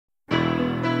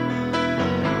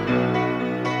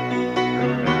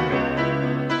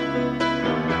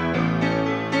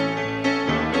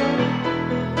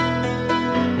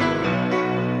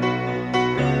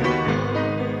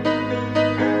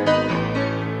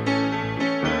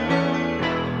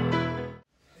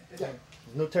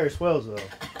Terry Swells, though.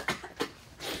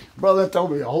 Brother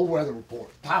told me the whole weather report.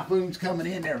 Typhoons coming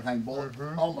in and everything, boy.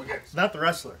 Oh, my goodness. Not the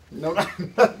wrestler. No, I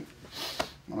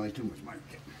don't eat too much, man.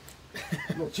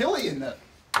 A little chilly in the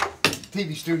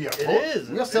TV studio. It boy. is.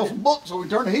 We got to sell some books so we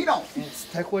turn the heat on. It's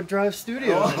Techwood Drive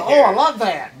Studios. Oh, I love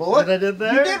that, boy. What I did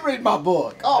there? You did read my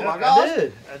book. Oh, my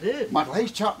gosh. I did. Michael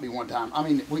Hayes chopped me one time. I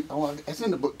mean, it's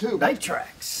in the book, too. Night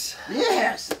Tracks.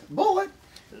 Yes, boy.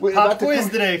 Pop quiz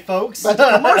today, folks. About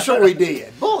the commercial we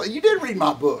did. Boy, you did read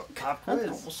my book. Pop quiz.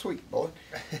 That's sweet, boy.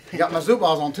 You got my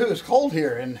Zubals on, too. It's cold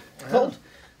here and cold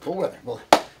weather, boy.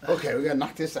 Okay, we got to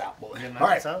knock this out, boy. Knock All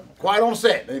right, this out? quiet on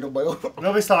set. Ain't nobody.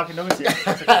 Nobody's talking. Nobody's here.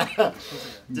 It's okay.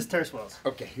 Just Terry Swells.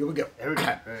 Okay, here we go. Here we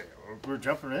go. We're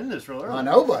jumping into this real early. I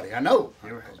know, buddy. I know.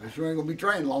 Here we We sure ain't going to be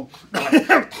trained long.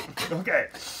 Okay.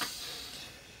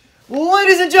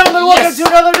 Ladies and gentlemen, welcome to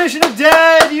another edition of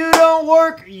Dad, You Don't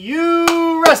Work,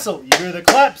 You Wrestle. You hear the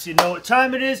claps, you know what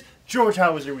time it is. George,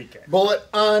 how was your weekend? Bullet,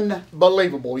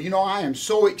 unbelievable. You know, I am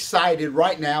so excited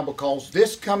right now because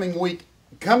this coming week,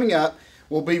 coming up,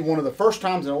 will be one of the first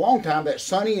times in a long time that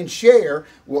Sonny and Cher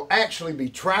will actually be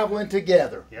traveling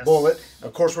together. Yes. Bullet.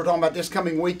 Of course, we're talking about this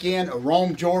coming weekend,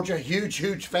 Rome, Georgia,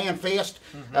 huge fan fest.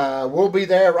 We'll be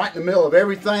there right in the middle of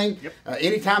everything. Yep.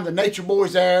 Anytime the Nature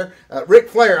Boy's there, Ric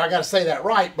Flair, I got to say that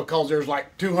right because there's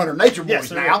like 200 Nature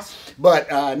Boys now.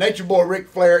 But Nature Boy Ric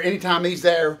Flair, anytime he's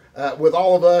there with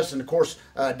all of us, and of course,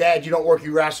 Dad, You Don't Work,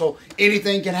 You Wrestle,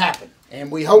 anything can happen. And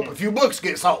we hope a few books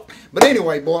get sold. But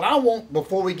anyway, Bullet,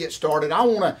 before we get started,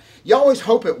 you always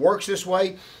hope it works this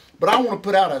way, but I want to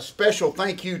put out a special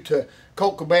thank you to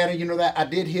Colt Cabana. You know that I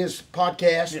did his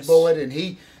podcast, yes. Bullet, and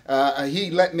he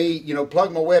let me,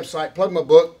 plug my website, plug my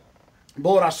book.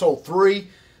 Bullet, I sold 3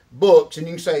 books, and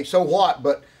you can say, so what?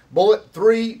 But Bullet,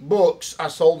 3 books I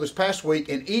sold this past week,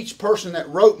 and each person that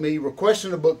wrote me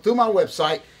requesting a book through my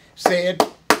website said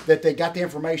that they got the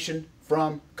information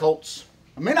from Colt's.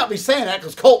 I may not be saying that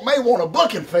because Colt may want a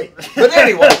booking fee. But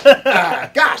anyway,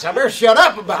 gosh, I better shut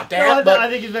up about that. No, I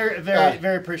think he's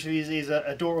very appreciative. He's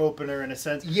a door opener in a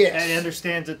sense. Yes. And he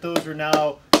understands that those are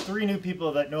now 3 new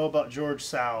people that know about George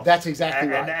South. That's exactly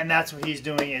right. And that's what he's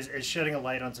doing is shedding a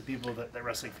light on some people that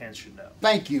wrestling fans should know.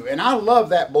 Thank you. And I love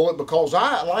that, Bullet, because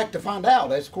I like to find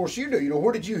out, as of course you do.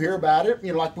 Where did you hear about it?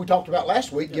 Like we talked about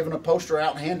last week, giving a poster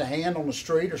out hand to hand on the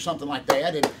street or something like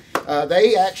that. And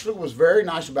they actually was very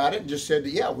nice about it and just said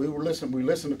that, yeah, we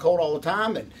listen to Colt all the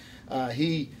time. And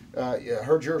he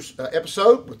heard your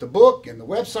episode with the book and the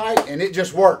website, and it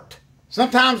just worked.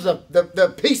 Sometimes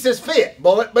the pieces fit,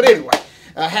 Bullet. But anyway.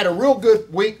 I had a real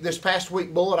good week this past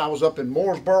week, Bullet. I was up in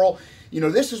Mooresboro.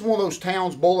 This is one of those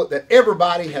towns, Bullet, that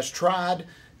everybody has tried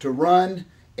to run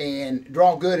and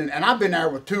draw good. And I've been there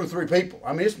with 2 or 3 people.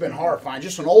 I mean, it's been horrifying.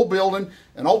 Just an old building,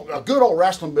 a good old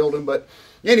wrestling building. But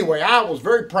anyway, I was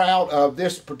very proud of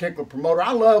this particular promoter.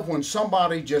 I love when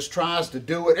somebody just tries to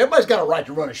do it. Everybody's got a right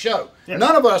to run a show. Yeah.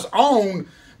 None of us own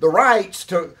the rights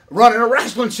to running a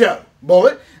wrestling show,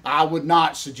 Bullet. I would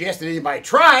not suggest that anybody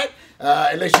try it.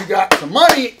 Unless you got some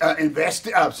money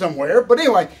invested somewhere. But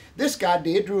anyway, this guy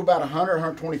drew about 100,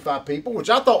 125 people, which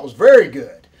I thought was very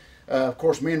good. Of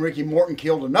course, me and Ricky Morton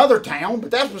killed another town,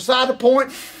 but that's beside the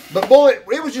point. But boy,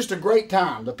 it was just a great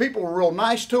time. The people were real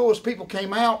nice to us. People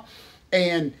came out,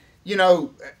 and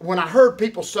when I heard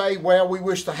people say, well, we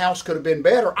wish the house could have been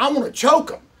better, I want to choke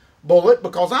them, Bullet,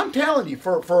 because I'm telling you,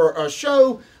 for a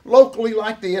show locally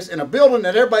like this, in a building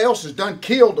that everybody else has done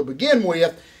killed to begin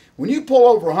with, when you pull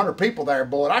over 100 people there,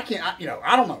 Bullet,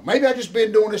 I don't know. Maybe I've just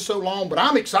been doing this so long, but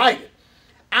I'm excited.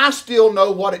 I still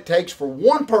know what it takes for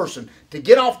one person to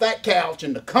get off that couch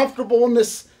in the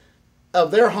comfortableness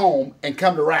of their home and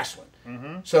come to wrestling.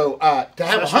 So to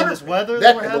have 100,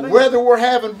 the weather we're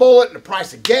having, Bullet, and the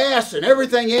price of gas and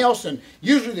everything else, and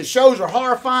usually the shows are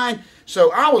horrifying.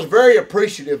 So I was very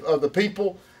appreciative of the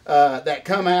people that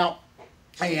come out.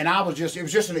 And it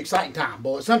was just an exciting time,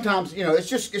 Bullet. Sometimes, it's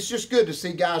just good to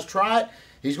see guys try it.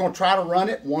 He's going to try to run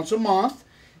it once a month,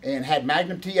 and had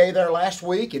Magnum TA there last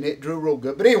week, and it drew real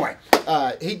good. But anyway,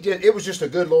 it was just a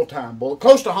good little time, Bullet.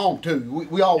 Close to home too.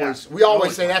 We always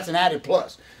say that's an added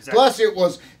plus. Exactly. Plus, it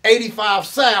was 85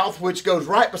 South, which goes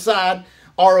right beside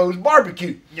RO's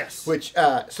Barbecue. Yes. Which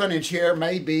Sonny and Cher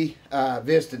may be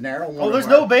visiting there. Oh, there's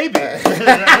no baby.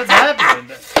 That's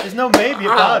happening. There's no baby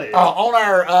about it.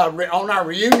 On our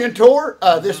reunion tour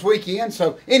this weekend.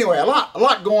 So anyway, a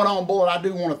lot going on, Bullet. I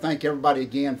do want to thank everybody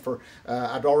again for.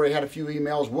 I've already had a few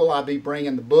emails. Will I be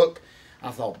bringing the book? I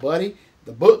thought, buddy,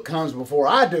 the book comes before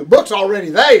I do. Book's already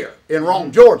there in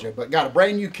Rome, Georgia, but got a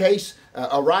brand new case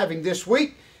arriving this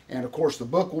week. And, of course, the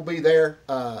book will be there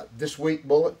this week,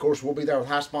 Bullet. Of course, we'll be there with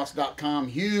highspots.com.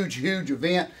 Huge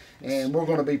event, and we're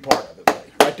going to be part of it,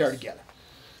 buddy. right there together.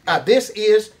 This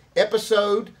is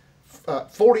episode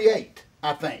 48.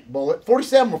 I think, Bullet.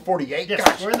 47 or 48. Yes,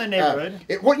 gosh. we're in the neighborhood.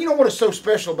 You know what is so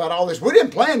special about all this? We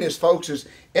didn't plan this, folks, is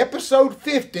episode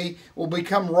 50 will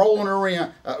become rolling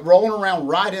around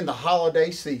right in the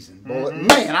holiday season, Bullet.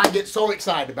 Man, I get so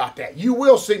excited about that. You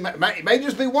will see, it may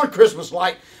just be one Christmas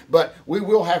light, but we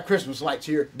will have Christmas lights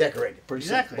here decorated pretty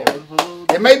soon.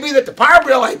 It may be that the power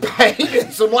bill ain't paid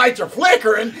and some lights are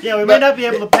flickering. Yeah, we may not be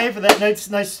able to pay for that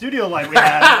nice studio light we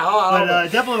have, but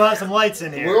definitely we'll have some lights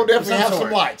in here. We'll definitely have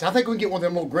some lights. I think we can get one of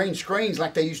them little green screens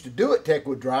like they used to do at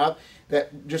Techwood Drive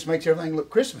that just makes everything look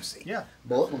Christmassy. Yeah.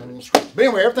 Bullet, one of those screens. But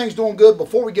anyway, everything's doing good.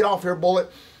 Before we get off here, Bullet,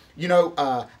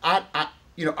 I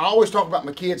always talk about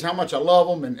my kids, how much I love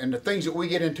them, and the things that we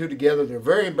get into together. They're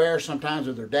very embarrassed sometimes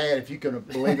with their dad, if you can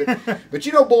believe it. But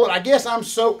Bullet, I guess I'm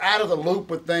so out of the loop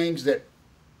with things that,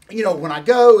 when I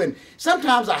go, and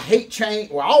sometimes I hate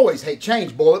change. Well, I always hate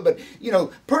change, Bullet, but,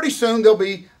 pretty soon there'll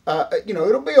be,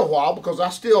 it'll be a while because I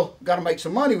still got to make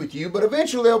some money with you, but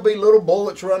eventually there'll be little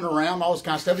bullets running around, all this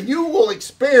kind of stuff, and you will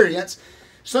experience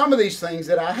some of these things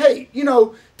that I hate.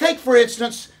 Take, for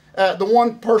instance, the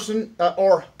one person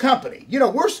or company.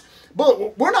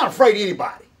 We're not afraid of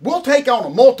anybody. We'll take on a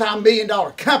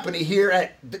multi-million-dollar company here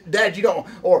at Dad.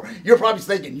 Or you're probably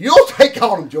thinking you'll take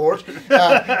on them, George.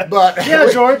 But yeah,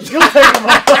 George, you'll take them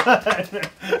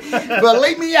on. But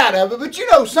leave me out of it.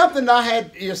 But something I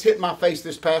had just hit my face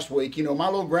this past week. My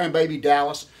little grandbaby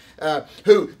Dallas.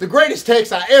 Who the greatest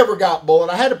text I ever got,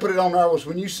 Bullet. I had to put it on there was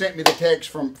when you sent me the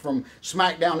text from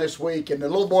SmackDown this week, and the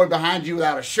little boy behind you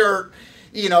without a shirt.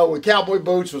 With cowboy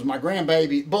boots was my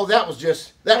grandbaby. Boy, that was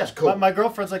cool. My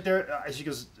girlfriend's like she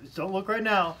goes, don't look right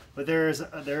now, but there is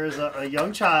a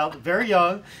young child, very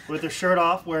young, with their shirt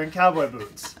off, wearing cowboy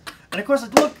boots. And of course I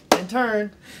look and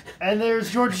turn, and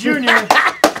there's George Jr.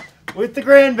 with the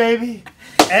grandbaby.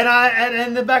 And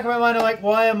in the back of my mind, I'm like,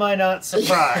 why am I not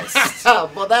surprised?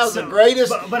 Well, that was the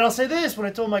greatest. But I'll say this, when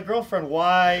I told my girlfriend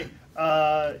why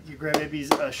your grandbaby's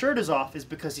shirt is off is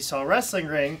because he saw a wrestling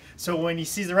ring. So when he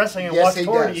sees the wrestling and walks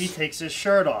toward you, he takes his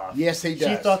shirt off. Yes, he does.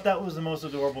 She thought that was the most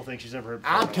adorable thing she's ever heard.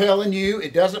 I'm telling you,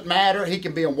 it doesn't matter. He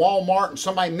can be in Walmart and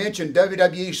somebody mentioned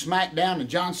WWE SmackDown and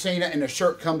John Cena and the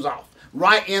shirt comes off.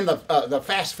 Right in the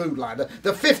fast food line.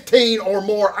 The 15 or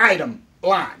more item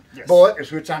line. Yes. Boy,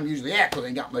 that's which I'm usually at because I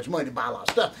ain't got much money to buy a lot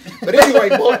of stuff. But anyway,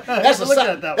 boy, that's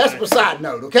a side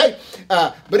note, okay?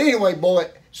 But anyway, boy,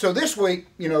 so this week,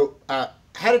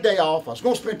 had a day off. I was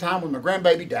going to spend time with my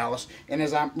grandbaby Dallas, and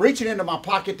as I'm reaching into my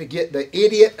pocket to get the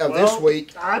idiot of this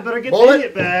week, I better get the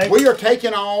idiot bag. We are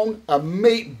taking on a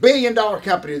billion-dollar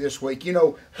company this week.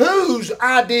 Whose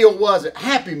ideal was it?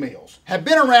 Happy Meals have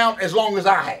been around as long as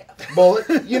I have.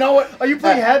 Bullet, you know what? Are you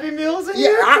putting Happy Meals in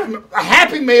here? Yeah,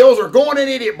 Happy Meals are going in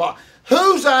idiot box.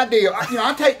 Whose ideal?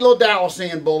 I take little Dallas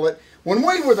in, Bullet. When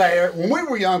we were there, when we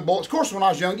were young, Bullets, of course when I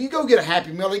was young, you go get a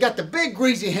Happy Meal. They got the big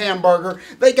greasy hamburger.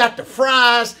 They got the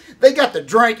fries. They got the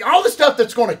drink. All the stuff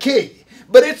that's going to kill you.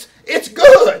 But it's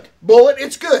good, Bullet.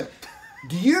 It's good.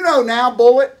 Do you know now,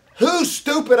 Bullet, whose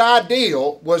stupid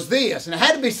ideal was this? And it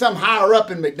had to be some higher up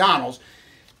in McDonald's.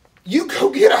 You go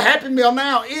get a Happy Meal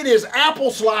now. It is apple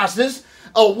slices,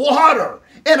 a water,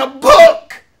 and a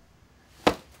book.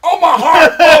 Oh, my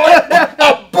heart, Bullet.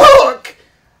 A book.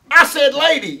 I said,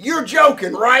 lady, you're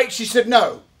joking, right? She said,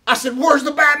 no. I said, where's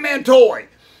the Batman toy?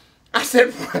 I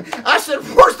said,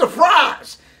 where's the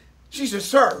fries? She said,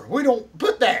 sir, we don't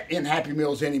put that in Happy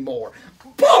Meals anymore.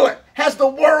 Bullet, has the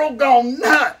world gone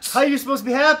nuts? How are you supposed to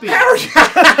be happy? That's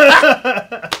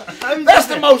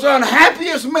the most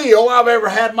unhappiest meal I've ever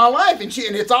had in my life. And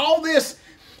it's all this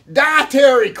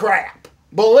dietary crap.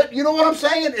 Bullet, you know what I'm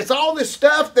saying? It's all this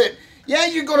stuff that, yeah,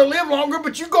 you're going to live longer,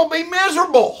 but you're going to be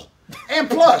miserable. And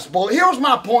plus, Bullet, here was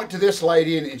my point to this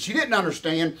lady, and she didn't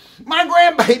understand. My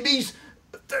grandbaby's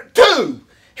 2.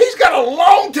 He's got a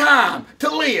long time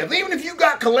to live. Even if you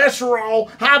got cholesterol,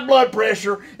 high blood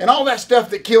pressure, and all that stuff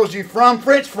that kills you from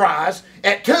French fries,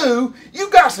 at 2, you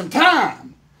got some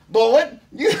time. Bullet,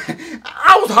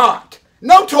 I was hot.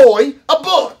 No toy, a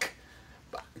book.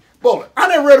 Bullet, I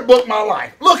never read a book in my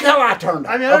life. Look how I turned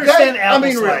out. I mean, I understand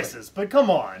apple slices, but come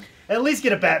on. At least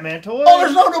get a Batman toy. Oh,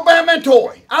 there's no Batman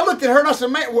toy. I looked at her and I said,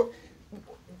 man,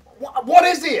 what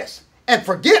is this? And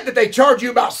forget that they charge you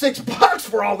about $6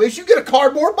 for all this. You get a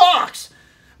cardboard box.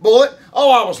 Bullet,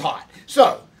 I was hot.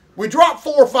 So, we dropped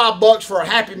 $4 or $5 for a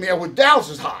Happy Meal with Dallas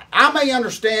is hot. I may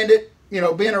understand it,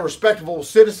 being a respectable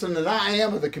citizen that I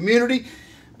am of the community,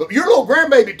 but your little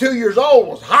grandbaby 2 years old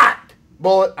was hot.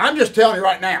 Bullet, I'm just telling you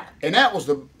right now, and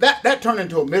that turned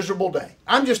into a miserable day.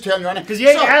 I'm just telling you right now. Because you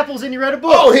ate apples and you read a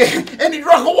book. Oh, yeah, and he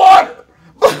drank a water.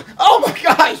 Oh my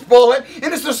gosh, Bullet!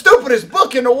 And it's the stupidest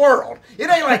book in the world.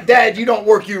 It ain't like Dad, you don't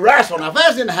work, you wrestle. Now if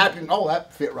that's in the Happy, oh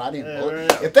that fit right in,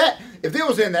 Bullet. If it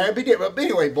was in there, it'd be different. But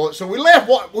anyway, Bullet. So we left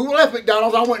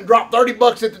McDonald's. I went and dropped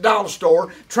 $30 at the dollar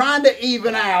store, trying to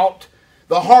even out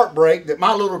the heartbreak that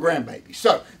my little grandbaby.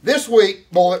 So this week,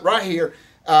 Bullet, right here,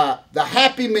 the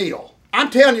Happy Meal. I'm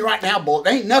telling you right now, Bullet,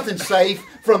 there ain't nothing safe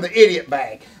from the idiot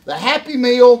bag. The Happy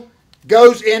Meal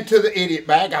goes into the idiot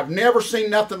bag. I've never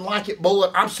seen nothing like it,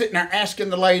 Bullet. I'm sitting there asking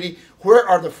the lady, where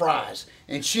are the fries?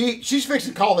 And she's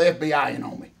fixing to call the FBI in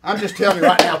on me. I'm just telling you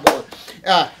right now, Bullet.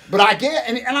 But I get,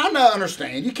 and I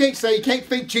understand, you can't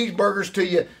feed cheeseburgers to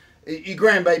your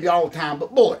grandbaby all the time,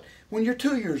 but Bullet, when you're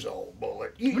 2 years old,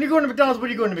 Bullet. When you're going to McDonald's, what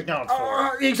are you going to McDonald's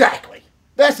for? Exactly.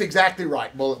 That's exactly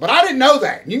right, Bullet. But I didn't know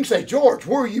that. And you can say, George,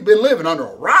 where have you been living, under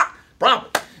a rock?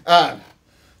 Probably.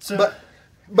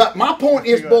 But my point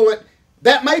is, Bullet,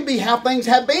 that may be how things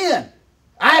have been.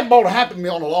 I haven't bought a Happy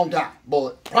Meal in a long time,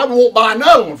 Bullet. Probably won't buy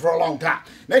another one for a long time.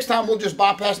 Next time we'll just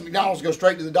bypass McDonald's, go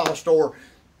straight to the dollar store,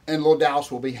 and little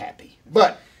Dallas will be happy.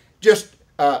 But just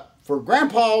for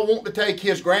Grandpa wanting to take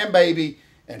his grandbaby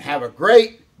and have a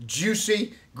great,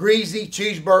 juicy, greasy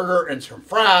cheeseburger and some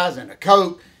fries and a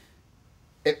Coke,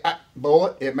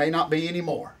 Bullet, it may not be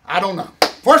anymore. I don't know.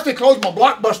 First they closed my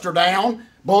Blockbuster down,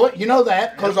 Bullet, you know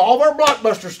that, because all of our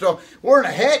Blockbuster stuff. Where in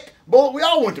the heck, Bullet, we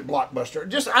all went to Blockbuster.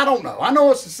 Just, I don't know. I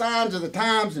know it's the signs of the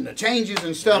times and the changes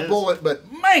and stuff, Bullet,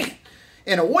 but man,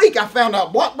 in a week I found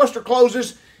out Blockbuster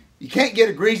closes, you can't get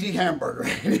a greasy hamburger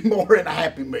anymore in a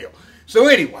Happy Meal. So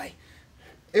anyway,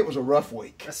 it was a rough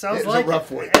week. It sounds like a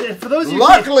rough week. And for those of you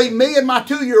luckily, me and my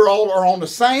 2-year-old are on the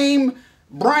same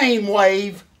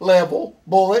brainwave level,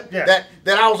 Bullet, that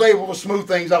I was able to smooth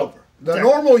things over. The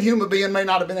normal human being may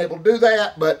not have been able to do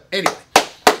that, but anyway,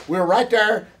 we're right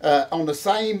there on the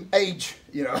same age,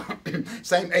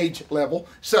 same able level.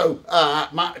 So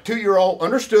my 2-year-old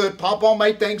understood. Papa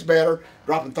made things better,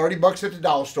 dropping $30 at the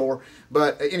dollar store.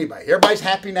 But anyway, everybody's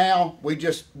happy now.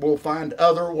 We'll find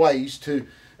other ways to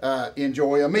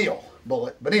enjoy a meal,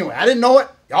 Bullet. But anyway, I didn't know it.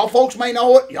 Y'all folks may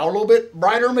know it. Y'all a little bit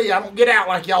brighter than me. I don't get out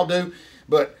like y'all do.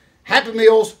 But Happy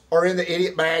Meals are in the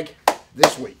idiot bag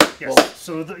this week. Yes.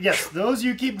 So, those of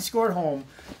you keeping score at home,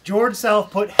 George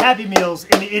South put Happy Meals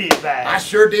in the idiot bag. I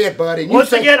sure did, buddy.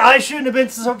 Once again, I shouldn't have been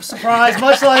surprised,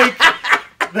 much like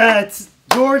that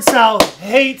George South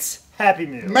hates Happy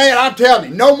Meals. Man, I'm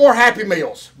telling you, no more Happy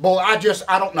Meals. Boy, I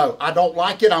don't know. I don't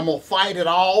like it. I'm going to fight it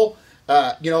all.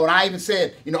 And I even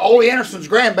said, Ole Anderson's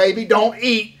grandbaby don't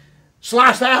eat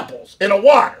sliced apples in a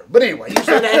water. But anyway, you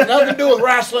said that had nothing to do with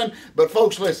wrestling. But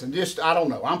folks, listen, I don't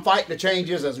know. I'm fighting the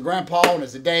changes as a grandpa and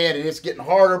as a dad, and it's getting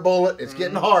harder, Bullet. It's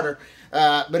getting harder.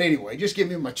 But anyway, just give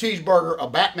me my cheeseburger, a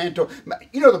Batman toy.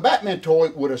 The Batman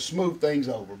toy would have smoothed things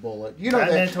over, Bullet.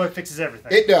 Batman toy fixes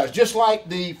everything. It does. Just like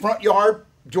the front yard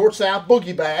George South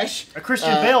Boogie Bash. A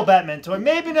Christian Bale Batman toy.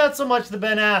 Maybe not so much the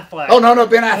Ben Affleck. Oh, no,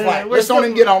 Ben Affleck. Let's don't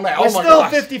even get on that. We're still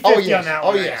 50-50 on that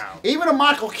one. Now. Even a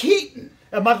Michael Keaton.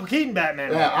 A Michael Keaton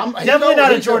Batman. Yeah, definitely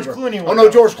not a George Clooney one. Oh, no,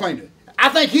 George Clooney. I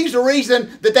think he's the reason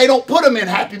that they don't put him in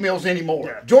Happy Meals anymore.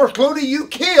 Yeah. George Clooney, you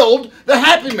killed the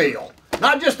Happy Meal.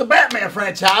 Not just the Batman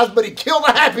franchise, but he killed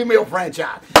the Happy Meal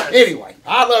franchise. Yes. Anyway,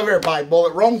 I love everybody,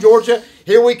 Bullet. Rome, Georgia,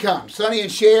 here we come. Sonny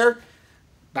and Cher,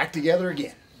 back together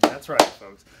again. That's right,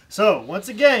 folks. So, once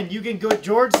again, you can go to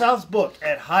George South's book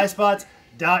at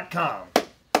highspots.com.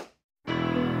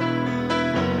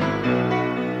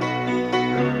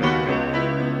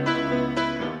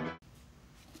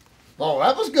 Oh,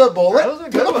 that was good, Bullet. That was a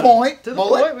good to one. The point. To the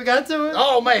Bullet. point. We got to it.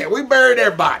 Oh, man. We buried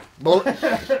everybody, Bullet.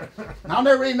 I'll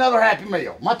never eat another Happy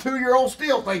Meal. My 2-year-old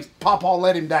still thinks Papa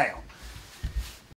let him down.